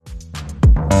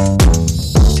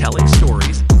telling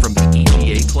stories from the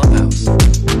EGA Clubhouse.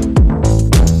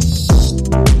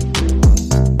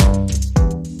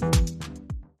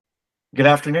 Good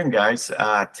afternoon, guys.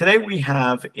 Today we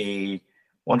have a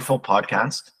wonderful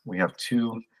podcast. We have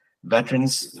two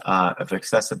veterans of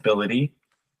accessibility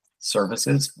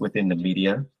services within the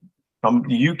media. From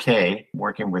the UK,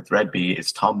 working with Red Bee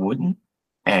is Tom Wootton,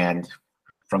 and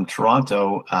from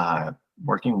Toronto,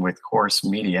 working with Corus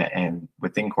Media and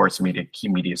within Corus Media, Key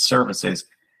Media Services,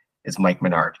 is Mike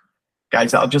Menard.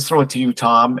 Guys, I'll just throw it to you,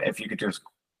 Tom, if you could do a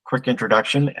quick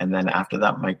introduction, and then after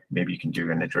that, Mike, maybe you can do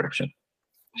an introduction.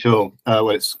 Sure. Well,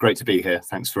 it's great to be here.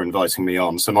 Thanks for inviting me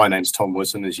on. So my name's Tom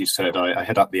Wootton. As you said, I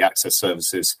head up the Access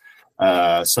Services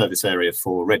service area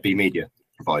for Red Bee Media.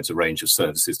 Provides a range of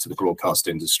services to the broadcast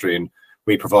industry, and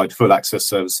we provide full access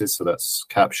services. So that's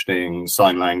captioning,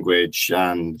 sign language,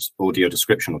 and audio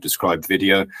description or described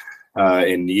video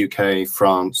in the UK,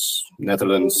 France,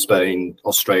 Netherlands, Spain,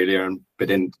 Australia, and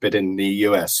bit in the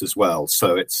US as well.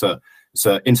 So it's an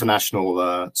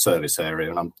international service area,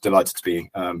 and I'm delighted to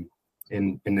be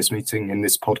in this meeting, in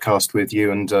this podcast with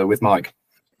you and with Mike.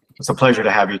 It's a pleasure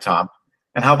to have you, Tom.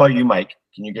 And how about you, Mike?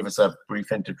 Can you give us a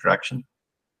brief introduction?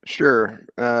 Sure.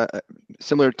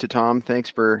 Similar to Tom, thanks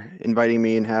for inviting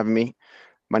me and having me.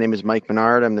 My name is Mike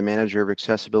Menard. I'm the manager of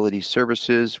accessibility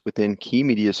services within Key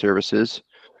Media Services,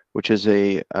 which is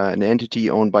an entity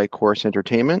owned by Corus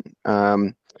Entertainment.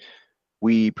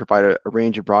 We provide a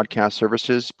range of broadcast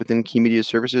services within Key Media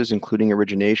Services, including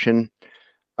origination,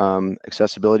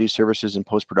 accessibility services, and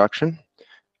post-production.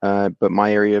 But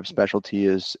my area of specialty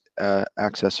is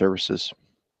access services.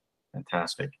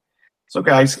 Fantastic. So,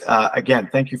 guys, again,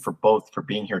 thank you for both for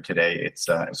being here today.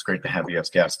 It's great to have you as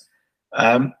guests.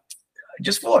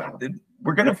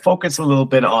 We're going to focus a little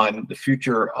bit on the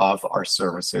future of our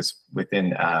services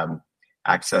within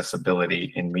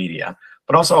accessibility in media.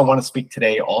 But also, I want to speak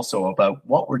today also about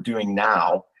what we're doing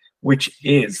now, which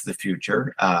is the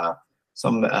future.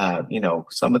 Some of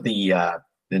the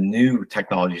new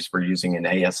technologies we're using in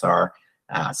ASR,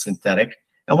 synthetic,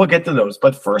 and we'll get to those.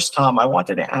 But first, Tom, I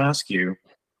wanted to ask you.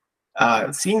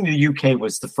 Seeing the UK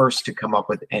was the first to come up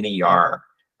with NER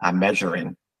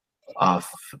measuring of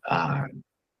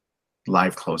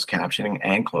live closed captioning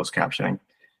and closed captioning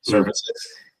services.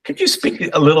 Could you speak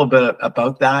a little bit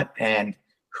about that and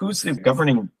who's the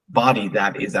governing body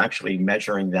that is actually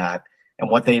measuring that and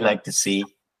what they like to see?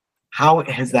 How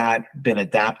has that been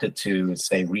adapted to,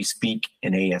 say, Respeak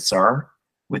in ASR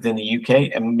within the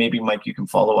UK? And maybe, Mike, you can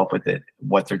follow up with it,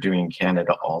 what they're doing in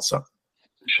Canada also.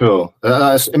 Sure.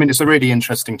 It's a really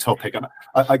interesting topic.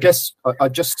 I guess I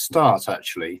just start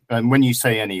actually. And when you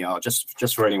say NER,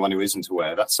 just for anyone who isn't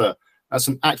aware, that's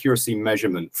an accuracy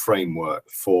measurement framework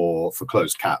for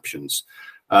closed captions.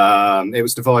 It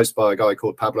was devised by a guy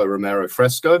called Pablo Romero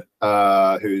Fresco,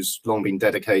 who's long been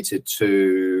dedicated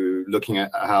to looking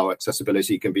at how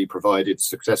accessibility can be provided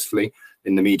successfully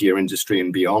in the media industry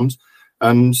and beyond.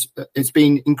 And it's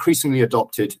been increasingly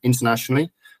adopted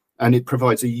internationally. And it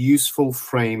provides a useful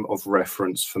frame of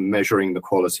reference for measuring the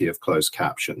quality of closed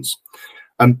captions.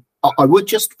 I would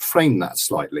just frame that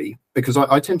slightly because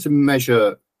I tend to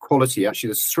measure quality. Actually,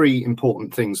 there's three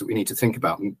important things that we need to think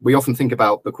about. And we often think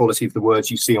about the quality of the words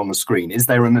you see on the screen. Is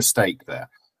there a mistake there?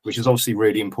 Which is obviously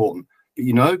really important.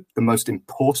 But the most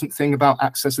important thing about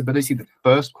accessibility, the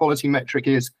first quality metric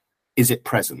is it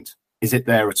present? Is it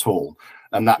there at all?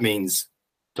 And that means,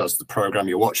 does the program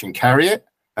you're watching carry it?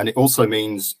 And it also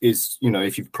means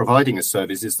if you're providing a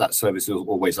service, is that service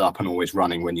always up and always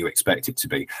running when you expect it to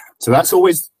be? So that's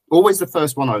always the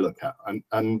first one I look at.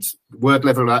 And word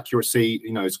level accuracy,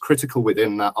 is critical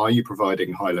within that. Are you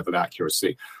providing high level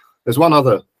accuracy? There's one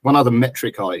other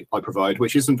metric I provide,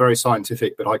 which isn't very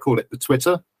scientific, but I call it the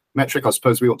Twitter metric. I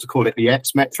suppose we ought to call it the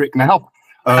X metric now,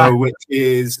 which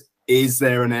is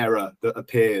there an error that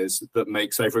appears that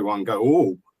makes everyone go,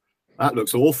 oh, that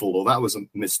looks awful, or that was a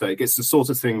mistake. It's the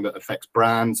sort of thing that affects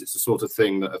brands. It's the sort of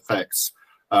thing that affects,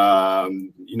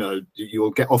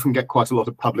 you'll often get quite a lot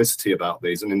of publicity about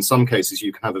these. And in some cases,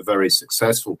 you can have a very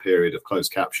successful period of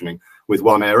closed captioning with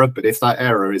one error. But if that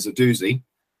error is a doozy,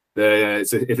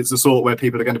 if it's the sort where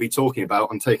people are going to be talking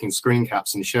about and taking screen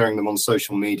caps and sharing them on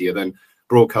social media, then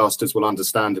broadcasters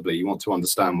will you want to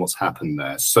understand what's happened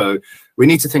there. So we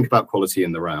need to think about quality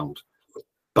in the round.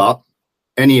 But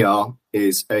NER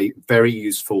is a very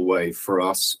useful way for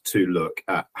us to look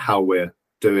at how we're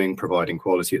providing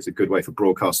quality. It's a good way for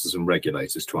broadcasters and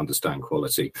regulators to understand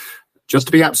quality. Just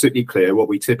to be absolutely clear, what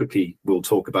we typically will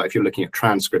talk about, if you're looking at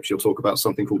transcripts, you'll talk about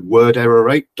something called word error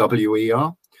rate,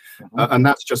 WER. And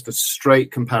that's just a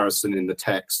straight comparison in the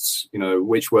texts,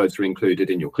 which words are included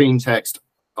in your clean text.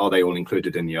 Are they all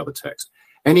included in the other text?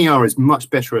 NER is much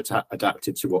better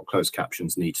adapted to what closed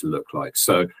captions need to look like.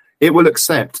 So it will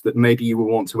accept that maybe you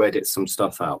will want to edit some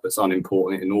stuff out that's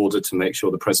unimportant in order to make sure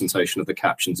the presentation of the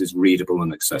captions is readable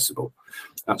and accessible.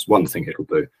 That's one thing it'll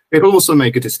do. It'll also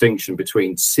make a distinction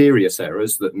between serious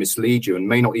errors that mislead you and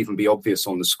may not even be obvious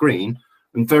on the screen,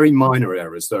 and very minor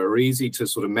errors that are easy to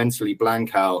sort of mentally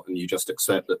blank out, and you just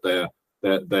accept that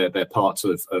they're parts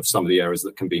of some of the errors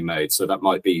that can be made. So that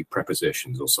might be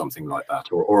prepositions or something like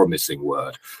that, or a missing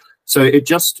word. So it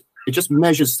just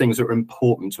measures things that are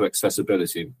important to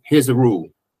accessibility. Here's a rule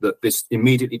that this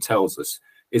immediately tells us,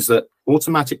 is that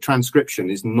automatic transcription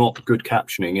is not good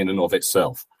captioning in and of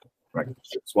itself. Right.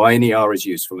 That's why NER is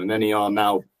useful, and NER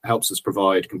now helps us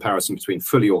provide comparison between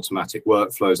fully automatic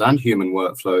workflows and human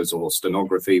workflows, or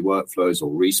stenography workflows, or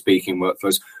re-speaking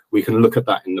workflows. We can look at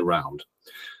that in the round.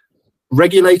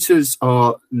 Regulators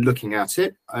are looking at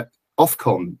it.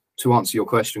 Ofcom, to answer your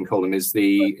question, Colum, is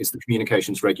the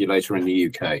communications regulator in the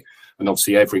UK, and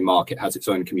obviously every market has its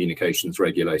own communications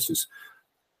regulators.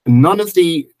 None of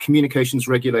the communications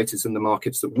regulators in the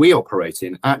markets that we operate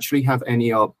in actually have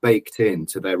NER baked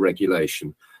into their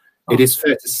regulation. It is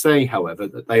fair to say, however,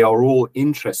 that they are all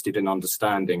interested in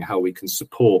understanding how we can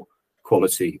support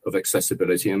quality of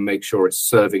accessibility and make sure it's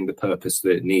serving the purpose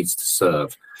that it needs to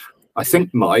serve. I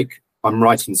think, Mike, I'm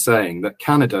right in saying that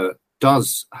Canada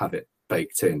does have it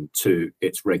baked into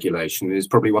its regulation. It is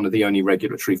probably one of the only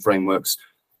regulatory frameworks,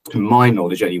 to my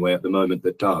knowledge anyway, at the moment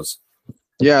that does.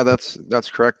 Yeah, that's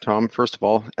correct, Tom. First of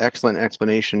all, excellent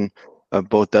explanation of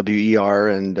both WER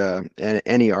and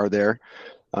NER there.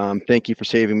 Thank you for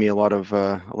saving me a lot of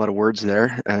words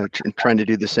there. Trying to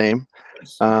do the same.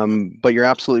 But you're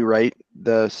absolutely right.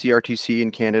 The CRTC in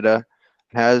Canada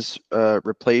has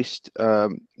replaced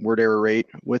word error rate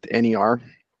with NER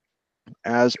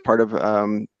as part of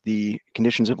the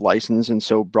conditions of license, and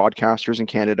so broadcasters in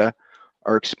Canada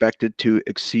are expected to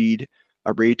exceed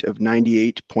a rate of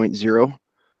 98.0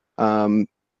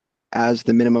 as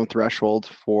the minimum threshold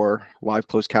for live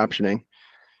closed captioning.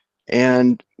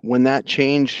 And when that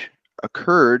change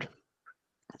occurred,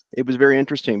 it was very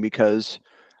interesting because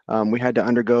we had to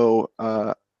undergo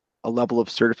a level of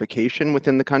certification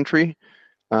within the country.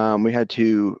 We had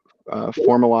to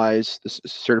formalize the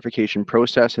certification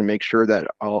process and make sure that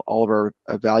all of our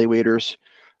evaluators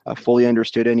fully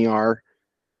understood NER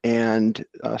and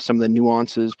some of the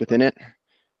nuances within it.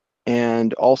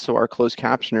 And also our closed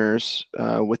captioners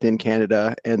within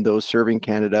Canada and those serving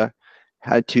Canada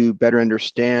had to better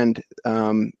understand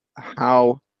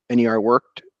how NER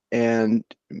worked and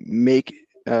make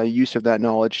use of that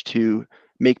knowledge to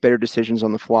make better decisions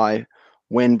on the fly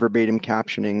when verbatim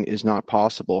captioning is not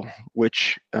possible,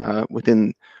 which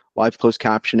within live closed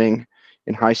captioning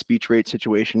in high speech rate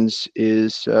situations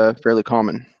is fairly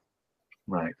common.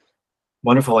 Right.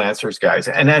 Wonderful answers, guys.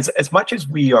 And as much as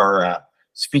we are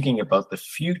speaking about the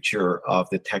future of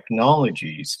the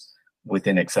technologies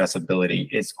within accessibility,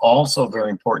 it's also very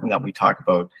important that we talk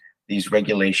about these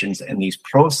regulations and these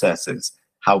processes,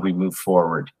 how we move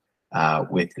forward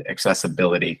with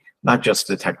accessibility, not just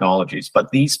the technologies, but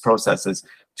these processes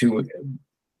to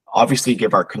obviously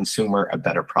give our consumer a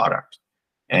better product.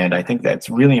 And I think that's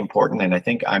really important. And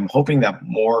I'm hoping that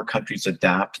more countries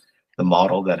adapt the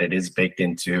model that it is baked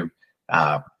into,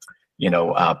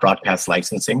 broadcast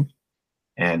licensing,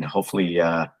 and hopefully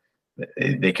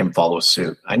they can follow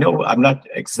suit. I know I'm not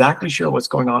exactly sure what's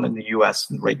going on in the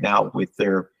U.S. right now with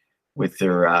the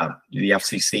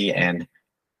FCC and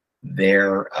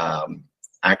their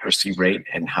accuracy rate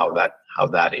and how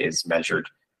that is measured.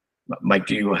 Mike,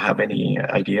 do you have any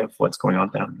idea of what's going on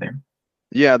down there?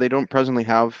 Yeah, they don't presently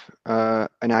have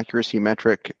an accuracy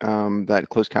metric that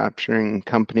closed captioning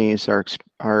companies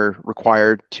are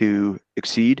required to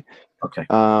exceed. Okay.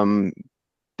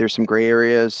 There's some gray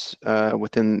areas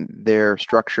within their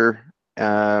structure.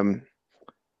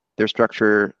 Their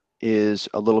structure is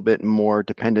a little bit more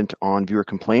dependent on viewer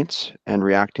complaints and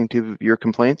reacting to viewer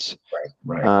complaints.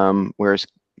 Right. Whereas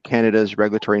Canada's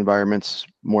regulatory environment's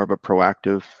more of a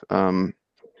proactive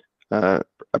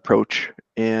approach.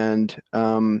 And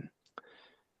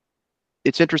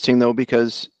it's interesting though,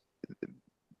 because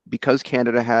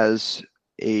Canada has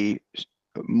a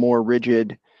more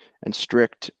rigid and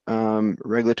strict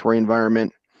regulatory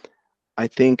environment, I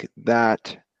think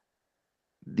that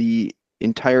the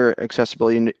entire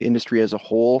accessibility industry as a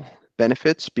whole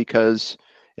benefits, because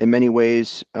in many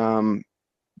ways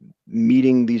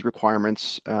meeting these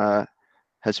requirements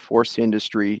has forced the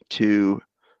industry to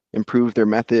improve their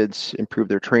methods, improve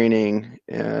their training,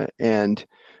 and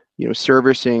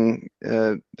servicing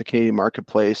the Canadian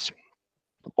marketplace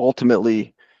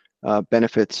ultimately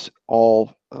benefits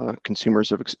all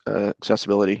consumers of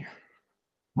accessibility.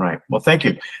 Right. Well, thank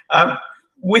you.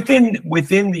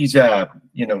 Within these, the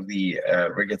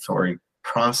regulatory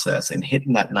process and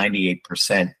hitting that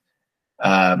 98%,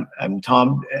 and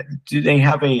Tom, do they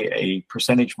have a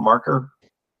percentage marker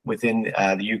within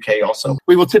the UK also?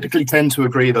 We will typically tend to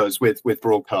agree those with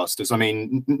broadcasters. I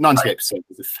mean, 98%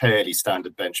 is a fairly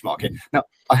standard benchmark. Now,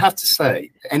 I have to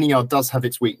say, NER does have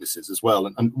its weaknesses as well.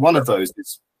 And one of those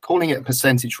is calling it a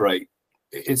percentage rate.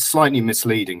 It's slightly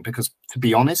misleading because, to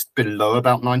be honest, below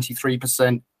about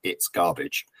 93%, it's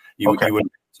garbage. You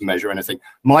wouldn't measure anything.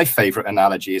 My favorite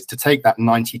analogy is to take that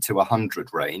 90 to 100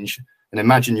 range and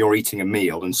imagine you're eating a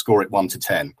meal and score it 1 to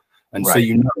 10. And so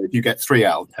you know if you get 3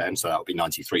 out of 10, so that would be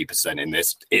 93% in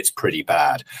this, it's pretty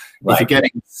bad. Right. If you're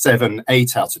getting 7,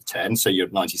 8 out of 10, so you're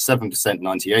 97%,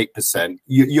 98%,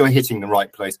 you're hitting the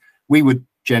right place. We would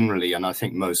generally, and I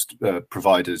think most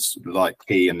providers like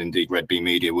Key and indeed Red Bee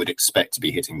Media would expect to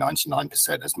be hitting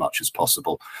 99% as much as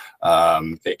possible.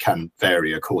 It can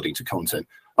vary according to content.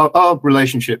 Our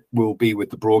relationship will be with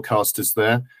the broadcasters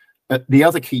there. The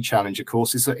other key challenge, of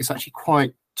course, is that it's actually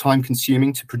quite time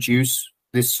consuming to produce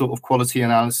this sort of quality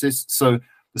analysis. So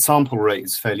the sample rate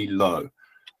is fairly low.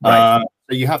 Right.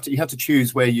 So you have to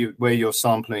choose where you're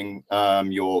sampling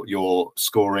your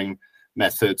scoring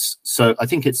methods. So I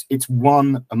think it's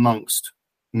one amongst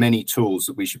many tools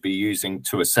that we should be using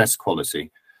to assess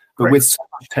quality. But with so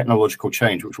much technological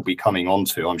change, which we'll be coming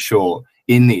onto, I'm sure,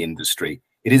 in the industry,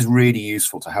 it is really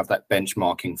useful to have that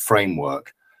benchmarking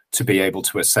framework to be able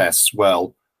to assess,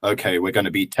 well, okay, we're going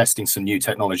to be testing some new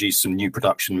technologies, some new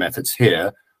production methods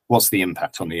here. What's the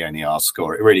impact on the NER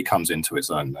score? It really comes into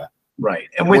its own there. Right.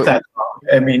 And with that,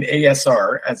 I mean,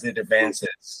 ASR, as it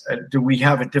advances, do we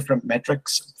have a different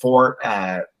metrics for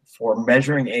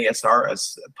measuring ASR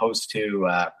as opposed to,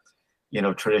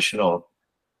 traditional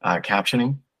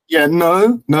captioning? Yeah,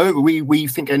 no. We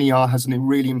think NER has a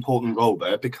really important role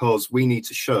there because we need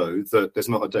to show that there's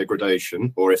not a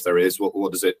degradation, or if there is,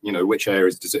 what does it, which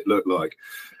areas does it look like?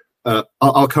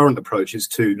 Our current approach is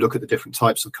to look at the different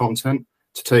types of content.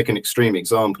 To take an extreme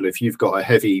example, if you've got a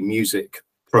heavy music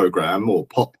program or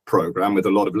pop program with a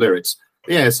lot of lyrics,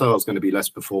 the ASR is going to be less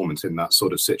performant in that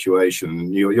sort of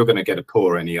situation. You're going to get a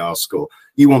poor NER score.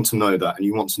 You want to know that, and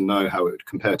you want to know how it would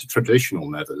compare to traditional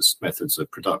methods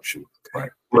of production. Right.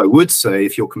 What I would say,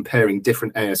 if you're comparing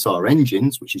different ASR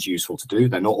engines, which is useful to do,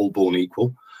 they're not all born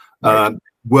equal. Right.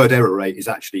 Word error rate is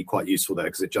actually quite useful there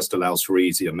because it just allows for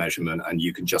easier measurement, and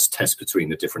you can just test between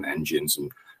the different engines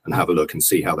and have a look and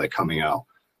see how they're coming out.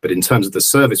 But in terms of the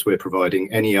service we're providing,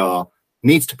 NER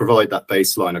needs to provide that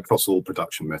baseline across all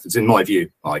production methods, in my view.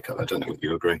 Mike, I don't know if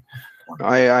you agree.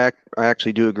 I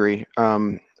actually do agree.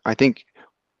 I think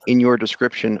in your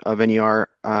description of NER,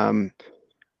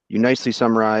 you nicely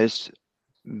summarized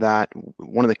that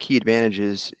one of the key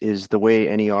advantages is the way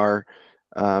NER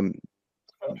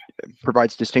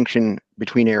provides distinction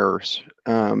between errors.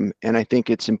 And I think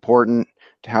it's important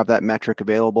to have that metric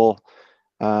available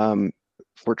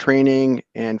for training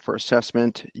and for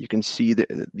assessment. You can see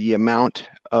the amount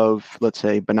of, let's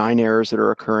say, benign errors that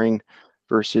are occurring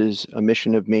versus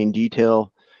omission of main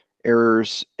detail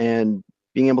errors, and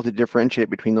being able to differentiate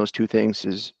between those two things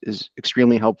is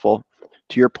extremely helpful.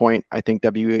 To your point, I think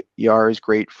WER is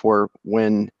great for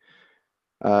when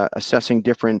assessing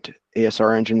different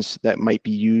ASR engines that might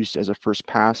be used as a first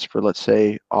pass for, let's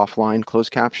say, offline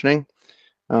closed captioning,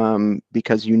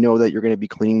 because you know that you're going to be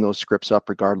cleaning those scripts up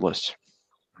regardless.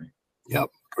 Yep,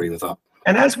 agree with that.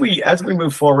 And as we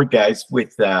move forward, guys,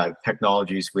 with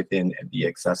technologies within the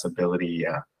accessibility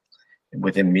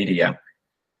within media,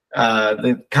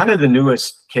 the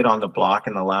newest kid on the block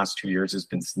in the last 2 years has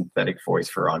been synthetic voice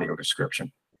for audio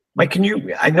description. Mike,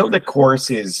 I know that Corus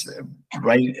has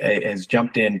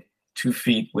jumped in 2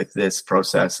 feet with this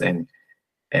process, and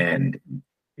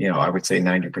I would say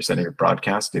 90% of your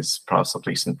broadcast is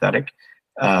possibly synthetic.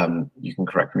 You can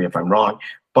correct me if I'm wrong,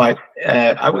 but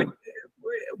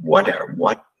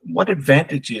what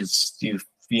advantages do you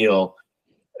feel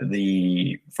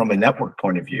from a network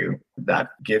point of view that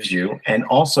gives you, and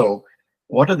also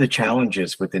what are the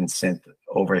challenges within synth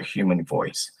over human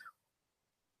voice?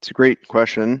 It's a great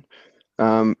question.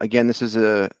 Again, this is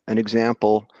an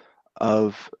example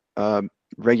of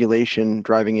regulation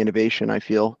driving innovation, I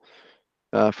feel.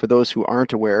 For those who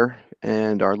aren't aware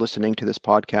and are listening to this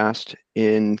podcast,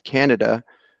 in Canada,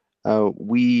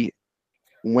 we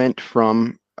went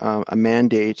from a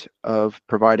mandate of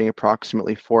providing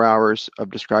approximately 4 hours of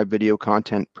described video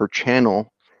content per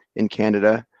channel in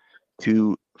Canada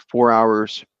to 4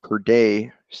 hours per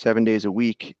day, 7 days a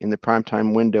week in the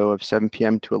primetime window of 7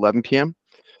 p.m. to 11 p.m.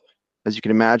 As you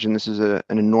can imagine, this is an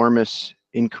enormous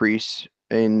increase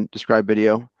in described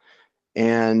video.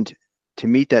 And to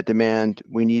meet that demand,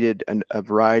 we needed a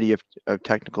variety of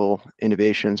technical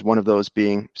innovations, one of those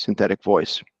being synthetic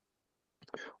voice.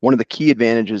 One of the key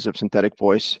advantages of synthetic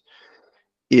voice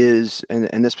is,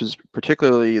 and this was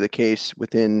particularly the case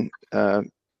within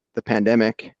the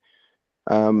pandemic,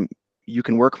 you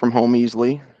can work from home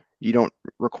easily. You don't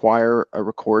require a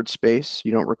record space.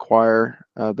 You don't require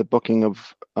the booking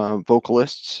of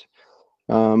vocalists.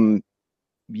 You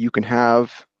can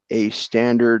have a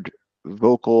standard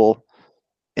vocal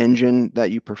engine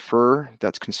that you prefer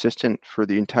that's consistent for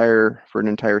an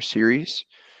entire series.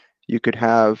 You could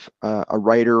have a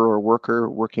writer or worker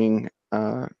working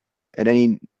at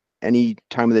any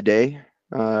time of the day,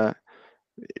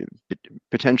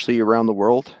 potentially around the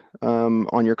world,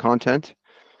 on your content.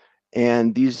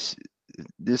 And this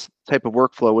type of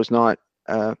workflow was not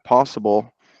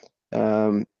possible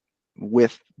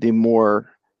with the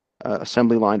more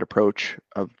assembly line approach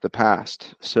of the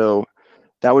past. So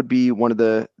that would be one of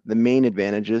the main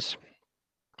advantages.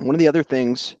 One of the other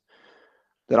things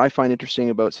that I find interesting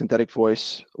about synthetic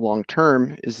voice long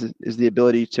term is the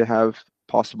ability to have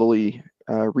possibly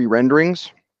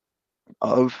re-renderings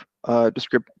of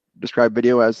described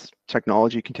video as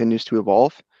technology continues to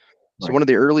evolve. So Right. one of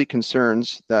the early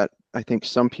concerns that I think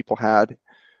some people had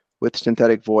with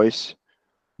synthetic voice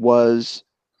was,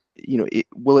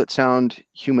 will it sound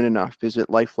human enough? Is it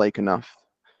lifelike enough?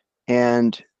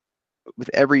 And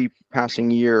with every passing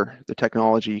year, the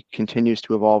technology continues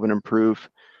to evolve and improve.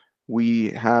 We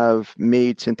have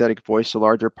made synthetic voice a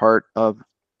larger part of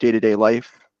day-to-day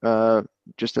life,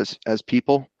 just as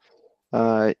people.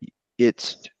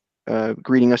 It's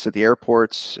greeting us at the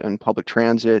airports and public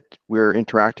transit. We're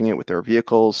interacting it with our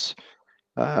vehicles.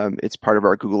 It's part of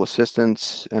our Google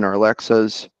Assistants and our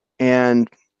Alexas. And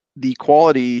the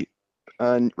quality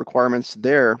requirements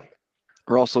there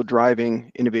are also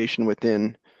driving innovation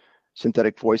within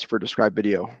synthetic voice for described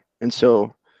video. And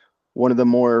so one of the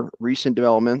more recent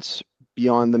developments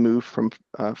beyond the move from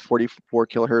 44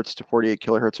 kilohertz to 48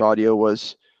 kilohertz audio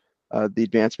was the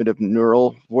advancement of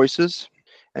neural voices.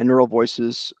 And neural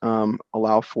voices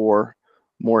allow for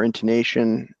more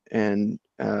intonation and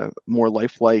more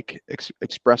lifelike,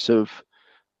 expressive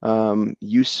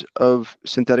use of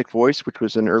synthetic voice, which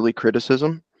was an early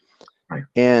criticism. Right.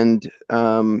 And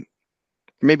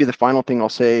maybe the final thing I'll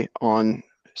say on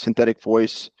synthetic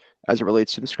voice as it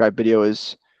relates to described video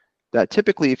is that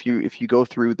typically if you go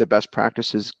through the best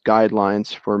practices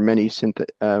guidelines for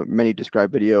many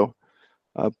described video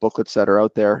booklets that are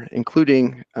out there,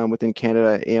 including within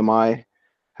Canada, AMI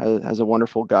has a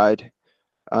wonderful guide.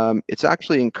 It's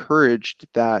actually encouraged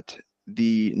that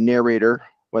the narrator,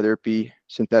 whether it be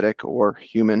synthetic or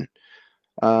human,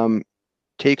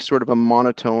 takes sort of a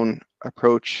monotone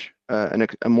approach, and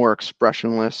a more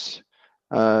expressionless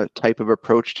type of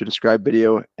approach to describe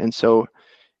video. And so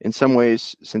in some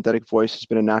ways, synthetic voice has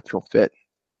been a natural fit.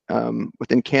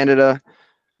 Within Canada,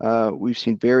 we've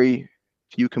seen very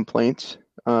few complaints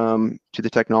to the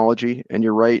technology, and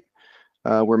you're right,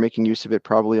 we're making use of it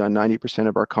probably on 90%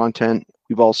 of our content.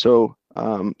 We've also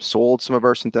sold some of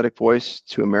our synthetic voice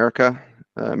to America.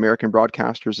 American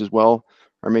broadcasters as well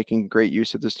are making great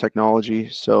use of this technology.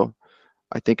 So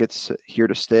I think it's here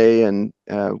to stay, and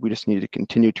we just need to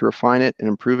continue to refine it and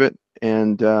improve it.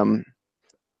 And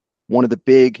one of the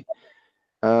big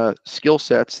skill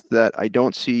sets that I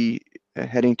don't see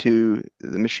heading to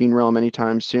the machine realm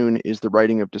anytime soon is the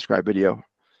writing of described video.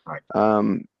 Right.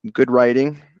 Good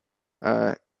writing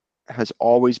has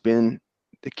always been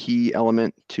the key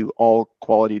element to all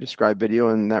quality described video,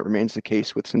 and that remains the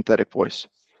case with synthetic voice.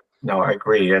 No, I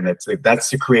agree, and that's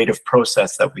the creative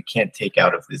process that we can't take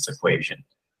out of this equation,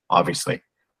 obviously.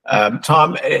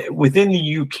 Tom, within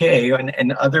the UK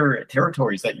and other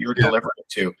territories that you're delivering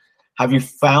to, have you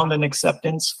found an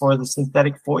acceptance for the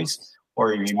synthetic voice,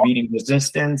 or are you meeting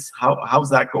resistance? How's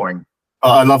that going?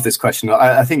 I love this question.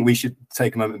 I think we should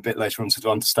take a moment a bit later on to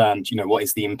understand, what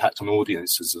is the impact on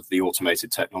audiences of the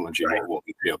automated technology, right, what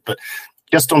we feel. But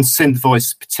just on synth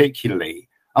voice particularly,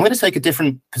 I'm going to take a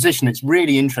different position. It's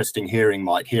really interesting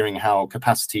hearing how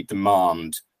capacity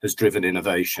demand has driven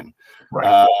innovation,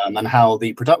 right, and how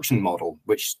the production model,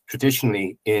 which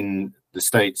traditionally in the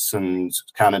States and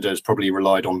Canada has probably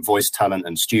relied on voice talent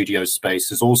and studio space,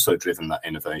 has also driven that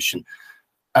innovation.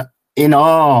 In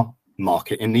our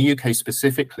market, in the UK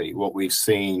specifically, what we've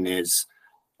seen is,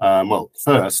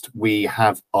 first, we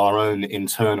have our own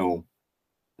internal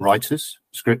writers,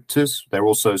 scripters. They're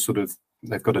also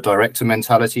they've got a director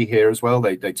mentality here as well.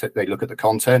 They look at the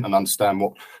content and understand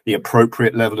what the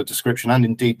appropriate level of description and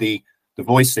indeed the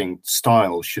voicing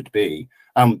style should be.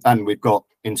 And we've got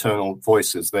internal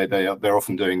voices. They're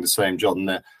often doing the same job, and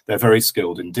they're very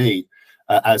skilled indeed,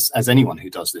 as anyone who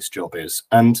does this job is.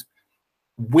 And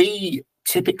we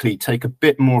typically take a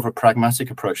bit more of a pragmatic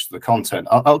approach to the content.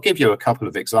 I'll give you a couple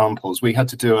of examples. We had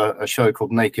to do a show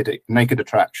called Naked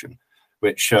Attraction,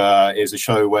 which is a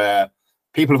show where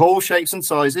people of all shapes and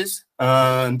sizes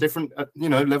and different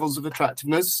levels of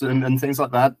attractiveness and things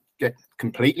like that get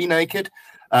completely naked,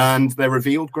 and they're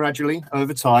revealed gradually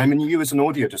over time. And you as an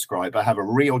audio describer have a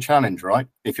real challenge, right,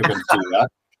 if you're going to do that.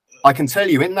 I can tell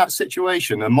you, in that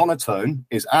situation, a monotone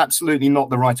is absolutely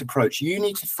not the right approach. You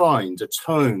need to find a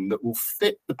tone that will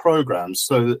fit the program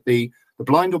so that the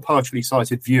blind or partially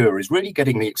sighted viewer is really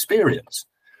getting the experience.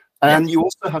 And you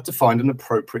also have to find an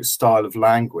appropriate style of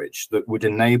language that would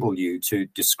enable you to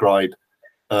describe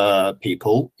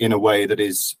people in a way that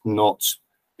is not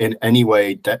in any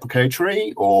way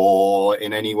deprecatory or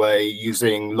in any way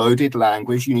using loaded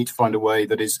language. You need to find a way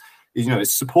that is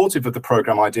supportive of the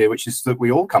program idea, which is that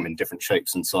we all come in different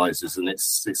shapes and sizes, and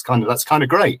that's kind of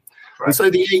great. Right. And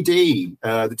so the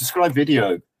AD, the described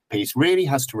video piece, really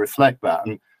has to reflect that.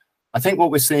 And I think what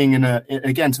we're seeing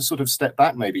again, to sort of step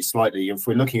back maybe slightly, if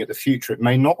we're looking at the future, it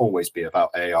may not always be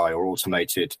about AI or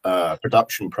automated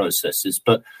production processes,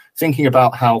 but thinking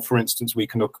about how, for instance, we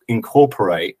can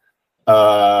incorporate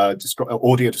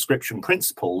audio description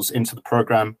principles into the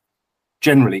program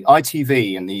generally.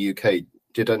 ITV in the UK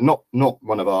did not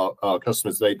one of our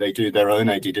customers, they do their own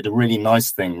AD, did a really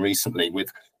nice thing recently with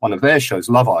one of their shows,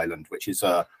 Love Island, which is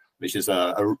a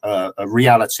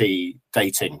reality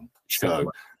dating show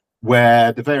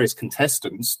where the various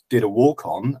contestants did a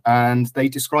walk-on and they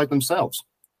described themselves.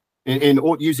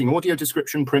 Using audio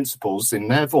description principles in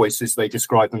their voices, they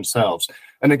describe themselves.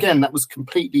 And again, that was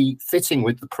completely fitting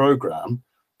with the program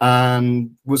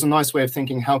and was a nice way of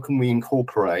thinking, how can we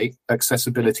incorporate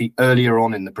accessibility earlier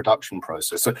on in the production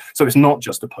process? So it's not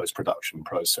just a post-production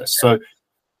process. So,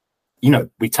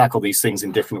 we tackle these things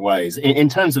in different ways. In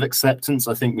terms of acceptance,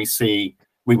 I think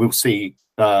we will see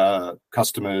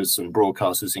customers and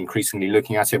broadcasters increasingly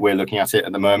looking at it. We're looking at it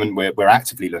at the moment. We're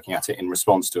actively looking at it in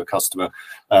response to a customer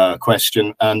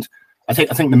question. And I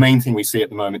think the main thing we see at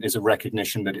the moment is a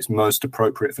recognition that it's most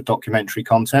appropriate for documentary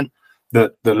content,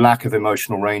 that the lack of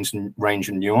emotional range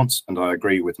and nuance. And I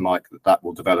agree with Mike that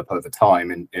will develop over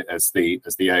time as the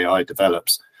AI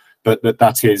develops, but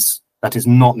that is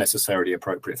not necessarily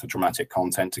appropriate for dramatic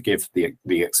content to give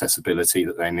the accessibility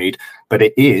that they need, but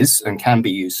it is and can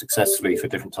be used successfully for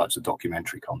different types of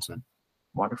documentary content.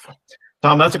 Wonderful.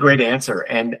 Tom, that's a great answer.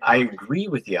 And I agree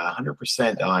with you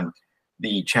 100% on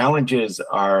the challenges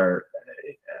are,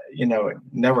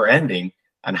 never ending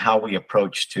on how we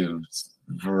approach to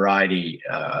variety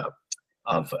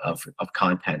of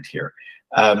content here.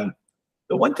 The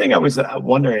one thing I was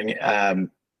wondering,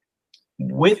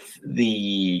 with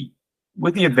the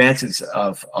advances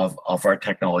of our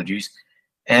technologies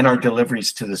and our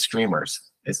deliveries to the streamers,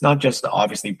 it's not just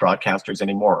obviously broadcasters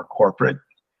anymore or corporate.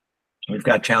 We've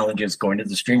got challenges going to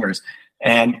the streamers,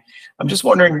 and I'm just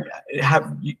wondering,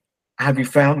 have you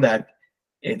found that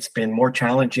it's been more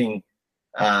challenging,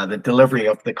 the delivery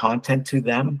of the content to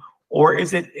them, or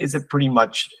is it pretty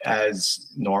much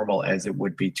as normal as it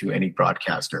would be to any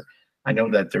broadcaster? I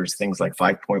know that there's things like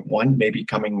 5.1 maybe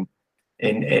coming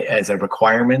in as a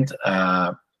requirement,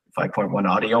 5.1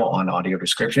 audio on audio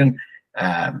description.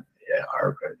 Are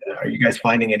you guys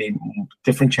finding any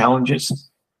different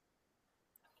challenges?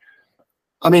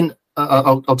 I mean,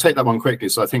 I'll take that one quickly.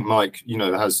 So I think Mike,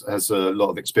 has a lot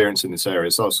of experience in this area.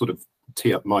 So I'll sort of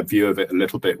tee up my view of it a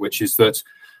little bit, which is that,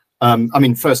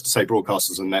 first to say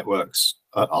broadcasters and networks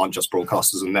aren't just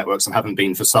broadcasters and networks and haven't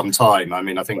been for some time.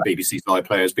 I think BBC's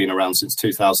iPlayer has been around since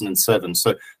 2007.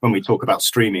 So when we talk about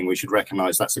streaming, we should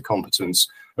recognize that's a competence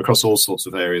across all sorts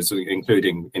of areas,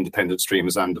 including independent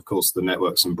streamers and, of course, the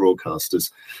networks and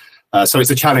broadcasters. So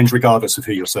it's a challenge regardless of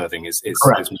who you're serving is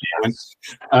correct. Yes.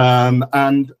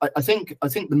 And I think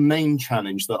the main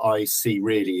challenge that I see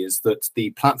really is that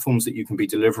the platforms that you can be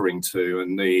delivering to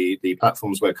and the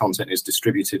platforms where content is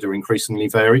distributed are increasingly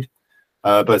varied,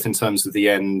 both in terms of the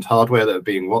end hardware that are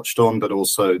being watched on, but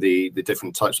also the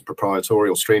different types of proprietary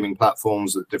or streaming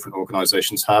platforms that different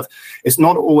organizations have. It's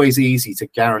not always easy to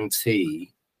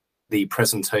guarantee the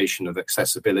presentation of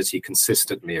accessibility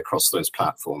consistently across those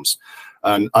platforms.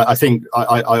 And I think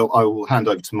I will hand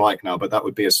over to Mike now, but that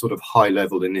would be a sort of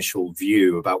high-level initial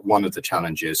view about one of the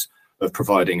challenges of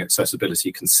providing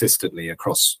accessibility consistently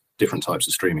across different types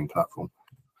of streaming platform.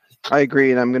 I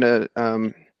agree, and I'm going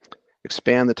to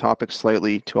expand the topic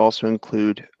slightly to also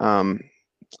include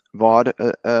VOD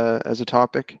as a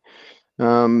topic.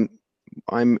 I'm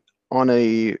on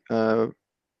a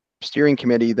steering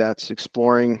committee that's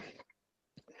exploring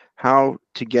how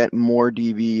to get more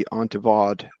DV onto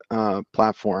VOD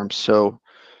platforms. So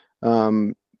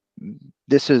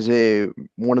this is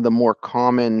one of the more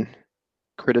common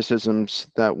criticisms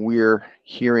that we're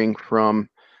hearing from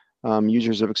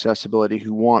users of accessibility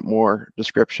who want more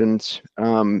descriptions.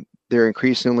 They're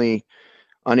increasingly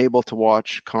unable to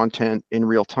watch content in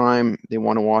real time. They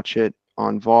want to watch it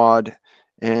on VOD,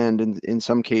 and in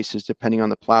some cases, depending on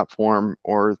the platform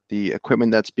or the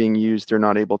equipment that's being used, they're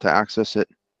not able to access it.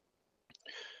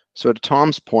 So to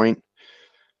Tom's point,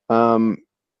 I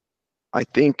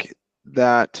think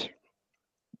that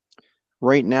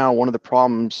right now, one of the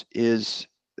problems is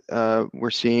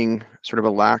we're seeing sort of a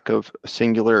lack of a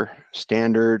singular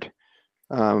standard,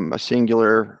 a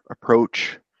singular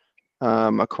approach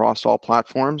across all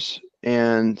platforms.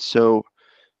 And so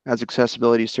as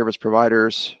accessibility service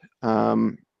providers,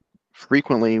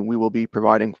 frequently we will be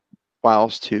providing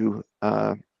files to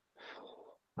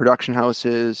production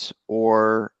houses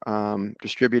or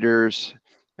distributors,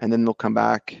 and then they'll come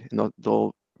back and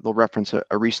they'll reference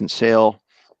a recent sale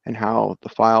and how the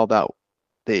file that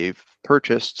they've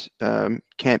purchased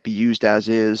can't be used as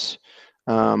is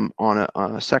on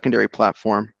a secondary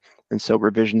platform, and so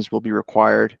revisions will be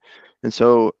required. And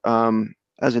so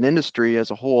as an industry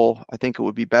as a whole, I think it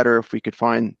would be better if we could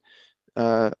find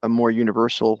a more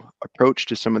universal approach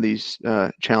to some of these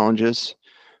challenges.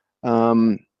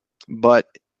 But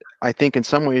I think in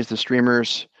some ways the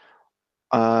streamers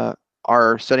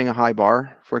are setting a high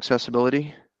bar for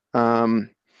accessibility.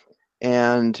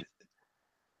 And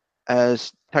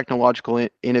as technological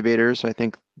innovators, I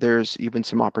think there's even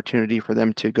some opportunity for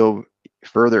them to go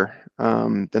further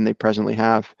than they presently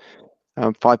have.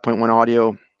 5.1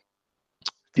 audio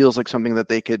feels like something that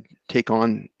they could take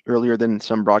on earlier than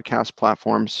some broadcast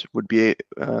platforms would be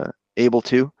able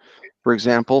to, for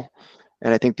example.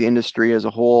 And I think the industry as a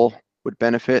whole would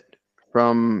benefit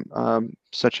from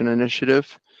such an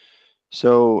initiative.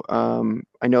 So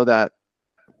I know that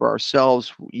for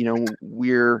ourselves,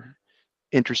 we're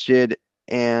interested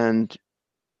and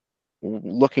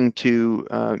looking to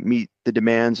meet the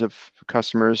demands of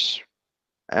customers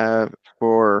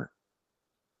for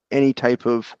any type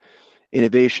of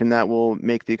innovation that will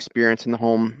make the experience in the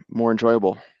home more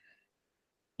enjoyable.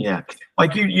 Yeah,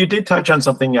 like you did touch on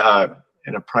something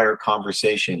in a prior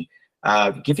conversation,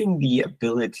 giving the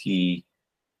ability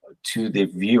to the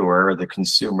viewer or the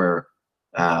consumer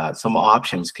some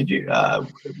options. Could you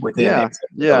within?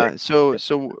 Yeah. So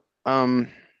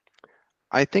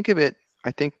I think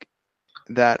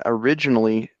that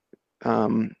originally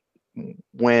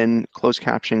when closed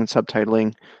captioning and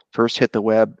subtitling first hit the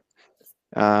web,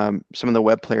 some of the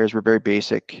web players were very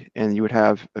basic, and you would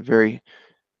have a very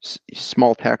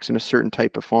small text in a certain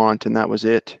type of font, and that was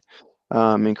it.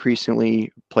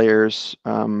 Increasingly, players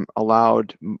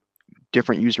allowed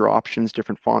different user options,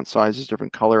 different font sizes,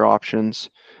 different color options,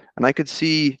 and I could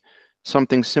see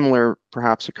something similar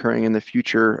perhaps occurring in the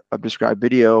future of described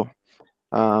video,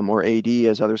 or AD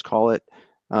as others call it.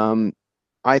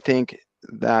 I think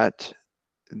that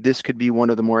this could be one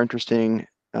of the more interesting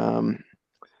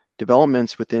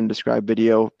developments within described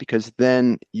video, because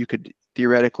then you could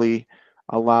theoretically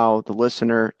allow the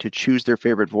listener to choose their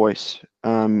favorite voice.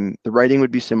 The writing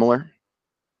would be similar.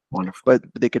 Wonderful. But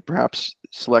they could perhaps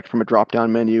select from a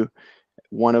drop-down menu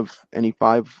one of any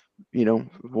 5,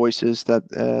 voices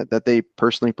that they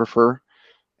personally prefer,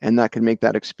 and that could make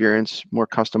that experience more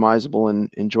customizable and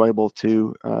enjoyable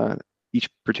to each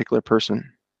particular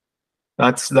person.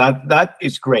 That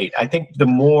is great. I think the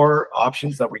more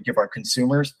options that we give our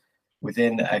consumers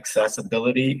within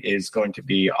accessibility is going to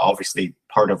be obviously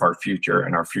part of our future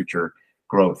and our future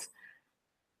growth.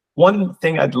 One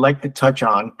thing I'd like to touch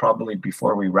on probably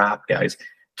before we wrap, guys.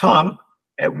 Tom,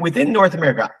 within North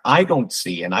America, I don't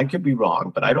see, and I could be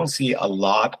wrong, but I don't see a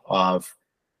lot of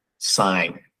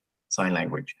sign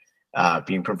language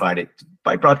being provided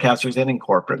by broadcasters and in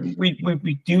corporate.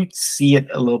 We do see it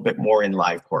a little bit more in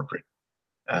live corporate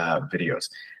videos.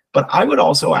 But I would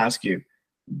also ask you,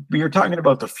 we are talking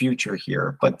about the future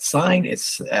here, but sign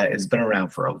has been around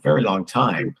for a very long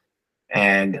time.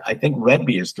 And I think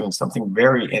Redby is doing something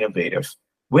very innovative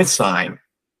with sign.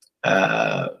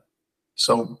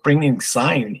 So bringing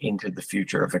sign into the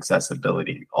future of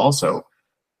accessibility also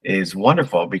is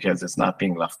wonderful because it's not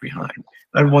being left behind.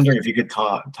 I'm wondering if you could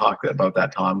talk about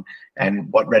that, Tom, and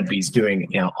what Redby's doing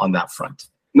on that front.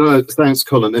 No, thanks,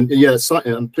 Colum. And yeah,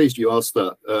 I'm pleased you asked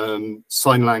that.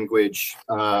 Sign language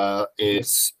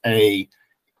is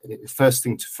first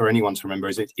thing for anyone to remember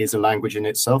is it is a language in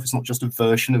itself. It's not just a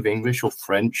version of English or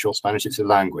French or Spanish. It's a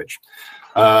language.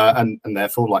 And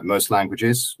therefore, like most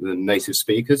languages, the native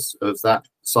speakers of that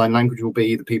sign language will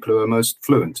be the people who are most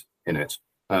fluent in it.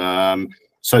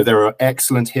 So there are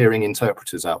excellent hearing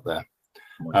interpreters out there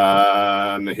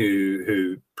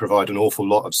who provide an awful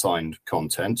lot of signed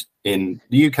content. In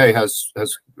the UK has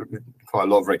quite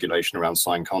a lot of regulation around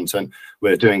signed content.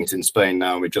 We're doing it in Spain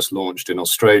now. We just launched in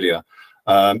Australia.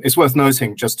 It's worth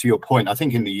noting, just to your point, I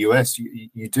think in the US,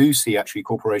 you do see actually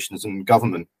corporations and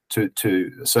government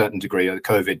to a certain degree.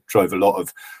 COVID drove a lot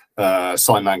of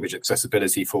sign language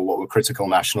accessibility for what were critical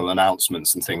national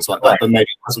announcements and things like that, but maybe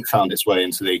it hasn't found its way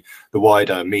into the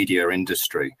wider media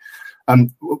industry.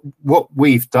 What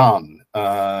we've done,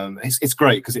 it's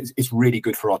great because it's really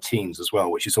good for our teams as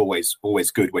well, which is always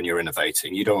good when you're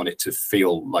innovating. You don't want it to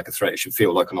feel like a threat; it should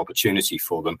feel like an opportunity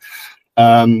for them.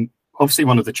 Obviously,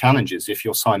 one of the challenges if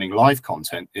you're signing live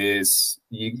content is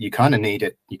you kind of need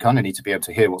it. You kind of need to be able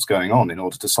to hear what's going on in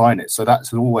order to sign it. So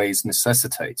that's always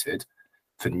necessitated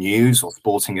for news or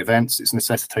sporting events. It's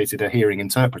necessitated a hearing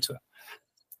interpreter.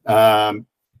 They're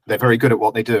very good at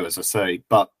what they do, as I say,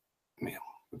 but it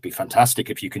would be fantastic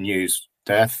if you can use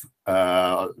deaf,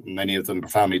 many of them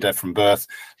profoundly deaf from birth,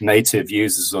 native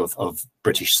users of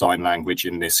British Sign Language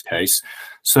in this case.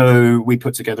 So we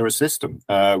put together a system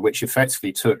which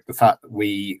effectively took the fact that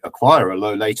we acquire a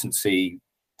low latency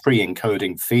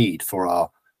pre-encoding feed for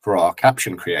our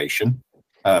caption creation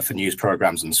for news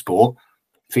programs and sport,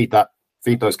 feed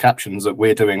those captions that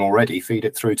we're doing already, feed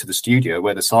it through to the studio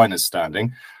where the signer's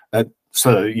standing.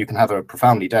 So you can have a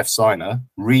profoundly deaf signer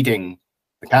reading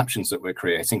the captions that we're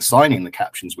creating, signing the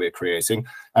captions we're creating,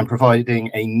 and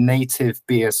providing a native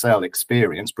BSL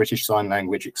experience, British Sign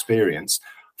Language experience,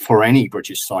 for any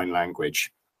British Sign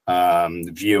Language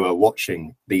viewer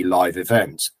watching the live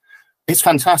event. It's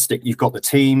fantastic. You've got the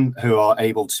team who are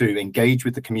able to engage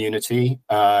with the community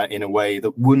in a way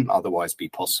that wouldn't otherwise be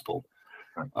possible.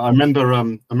 I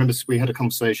remember we had a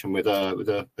conversation with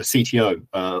a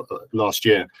CTO last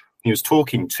year. He was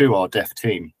talking to our deaf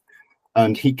team.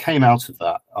 And he came out of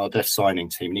that, our deaf signing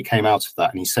team, and he came out of that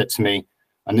and he said to me,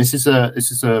 and this is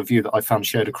a view that I found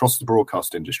shared across the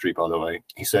broadcast industry, by the way.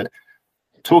 He said,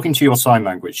 talking to your sign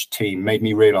language team made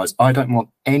me realize I don't want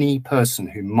any person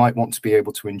who might want to be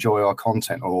able to enjoy our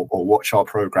content or watch our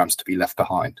programs to be left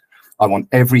behind. I want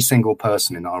every single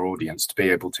person in our audience to be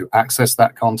able to access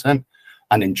that content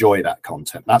and enjoy that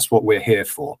content. That's what we're here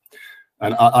for.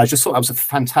 And I just thought that was a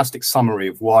fantastic summary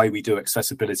of why we do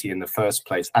accessibility in the first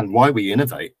place and why we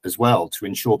innovate as well to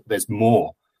ensure that there's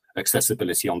more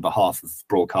accessibility on behalf of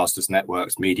broadcasters,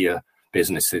 networks, media,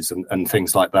 businesses, and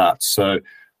things like that. So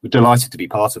we're delighted to be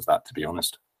part of that, to be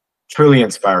honest. Truly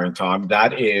inspiring, Tom.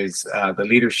 That is the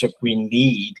leadership we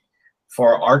need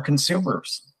for our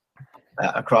consumers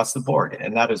across the board.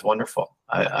 And that is wonderful.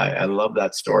 I love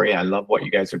that story. I love what you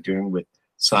guys are doing with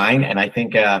Sign. And I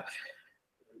think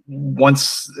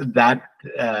once that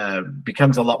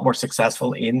becomes a lot more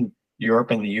successful in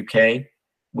Europe and the UK,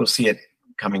 we'll see it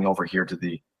coming over here to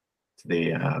the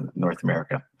North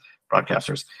America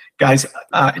broadcasters. Guys,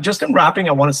 just in wrapping,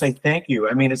 I want to say thank you.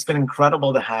 I mean, it's been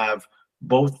incredible to have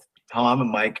both Tom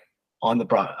and Mike on the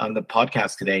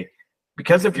podcast today.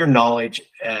 Because of your knowledge,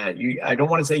 I don't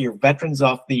want to say you're veterans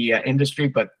of the industry,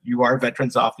 but you are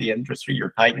veterans of the industry.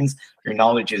 You're titans. Your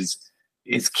knowledge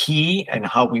is key in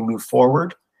how we move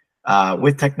forward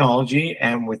with technology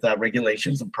and with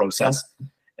regulations and process.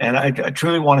 And I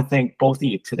truly want to thank both of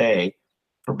you today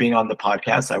for being on the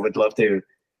podcast. I would love to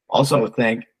also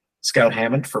thank Scout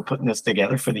Hammond for putting this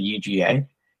together for the EGA.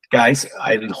 Guys,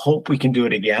 I hope we can do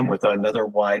it again with another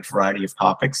wide variety of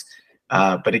topics.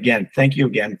 But again, thank you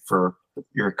again for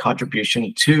your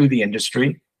contribution to the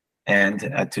industry and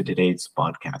to today's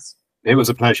podcast. It was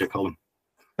a pleasure, Colum.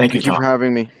 Thank you, Tom. Thank you for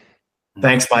having me.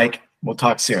 Thanks, Mike. We'll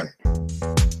talk soon.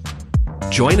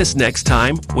 Join us next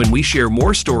time when we share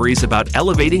more stories about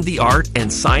elevating the art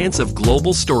and science of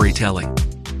global storytelling.